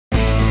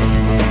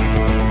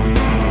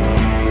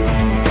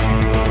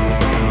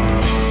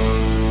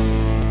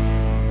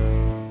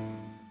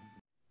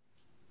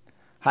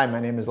Hi,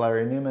 my name is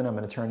Larry Newman. I'm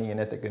an attorney in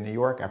Ithaca, New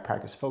York. Our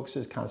practice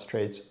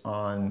concentrates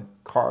on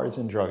cars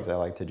and drugs, I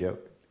like to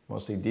joke,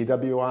 mostly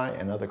DWI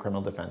and other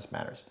criminal defense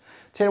matters.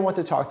 Today I want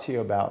to talk to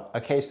you about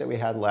a case that we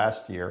had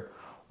last year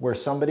where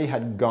somebody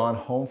had gone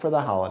home for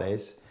the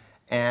holidays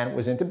and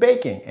was into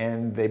baking,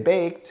 and they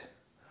baked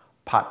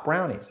pot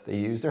brownies. They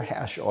used their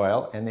hash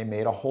oil and they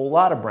made a whole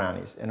lot of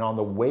brownies. And on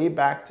the way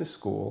back to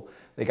school,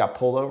 they got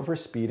pulled over for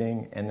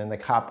speeding, and then the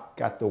cop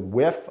got the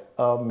whiff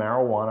of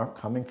marijuana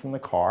coming from the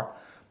car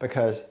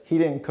because he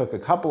didn't cook a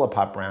couple of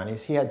pot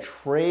brownies. He had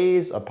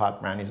trays of pot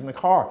brownies in the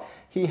car.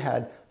 He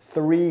had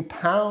 3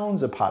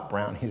 pounds of pot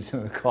brownies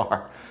in the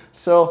car.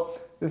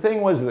 So the thing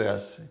was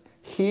this,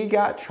 he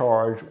got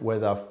charged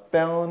with a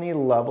felony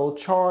level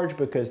charge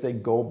because they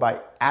go by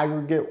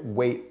aggregate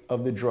weight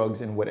of the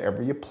drugs in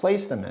whatever you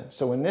place them in.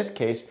 So in this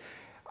case,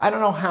 I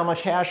don't know how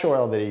much hash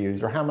oil that he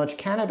used or how much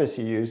cannabis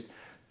he used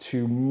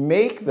to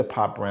make the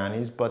pot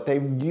brownies, but they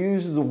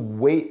used the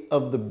weight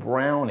of the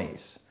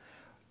brownies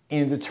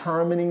in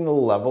determining the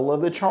level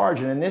of the charge.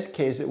 And in this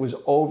case, it was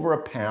over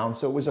 1 pound,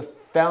 so it was a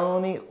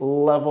felony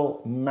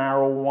level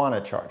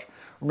marijuana charge.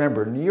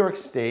 Remember, New York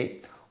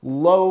State,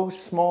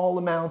 small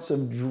amounts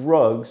of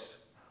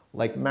drugs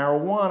like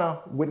marijuana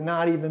would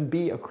not even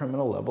be a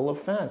criminal level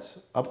offense.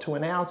 Up to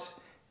 1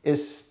 ounce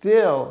is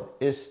still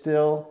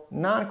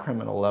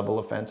non-criminal level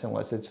offense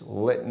unless it's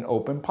lit in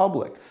open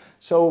public.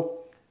 So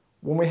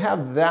when we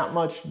have that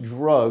much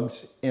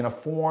drugs in a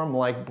form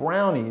like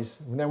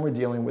brownies, then we're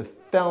dealing with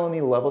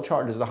felony level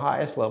charges, the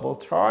highest level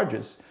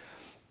charges.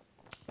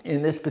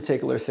 In this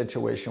particular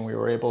situation, we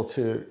were able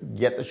to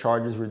get the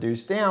charges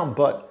reduced down,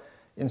 but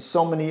in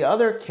so many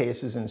other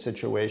cases and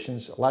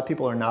situations, a lot of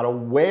people are not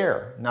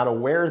aware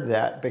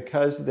that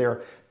because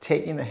they're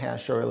taking the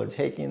hash oil or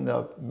taking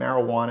the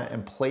marijuana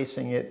and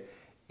placing it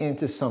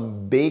into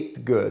some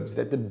baked goods,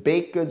 that the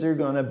baked goods are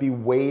going to be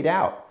weighed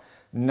out,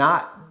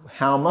 not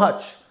how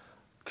much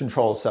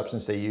controlled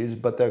substance they use,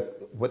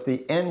 but what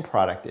the end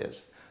product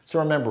is. So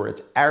remember,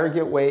 it's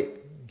aggregate weight.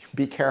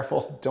 Be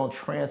careful, don't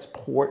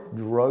transport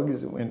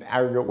drugs in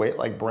aggregate weight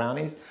like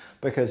brownies,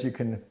 because you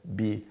can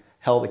be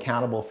held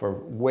accountable for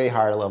way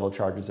higher level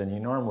charges than you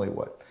normally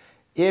would.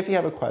 If you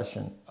have a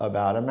question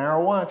about a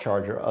marijuana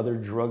charge or other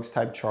drugs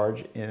type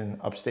charge in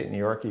upstate New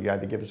York, you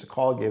got to give us a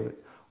call,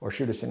 or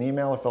shoot us an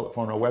email or fill out the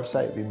form on our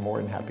website. We'd be more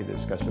than happy to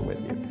discuss it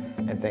with you.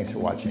 And thanks for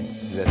watching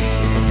this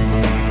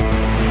video.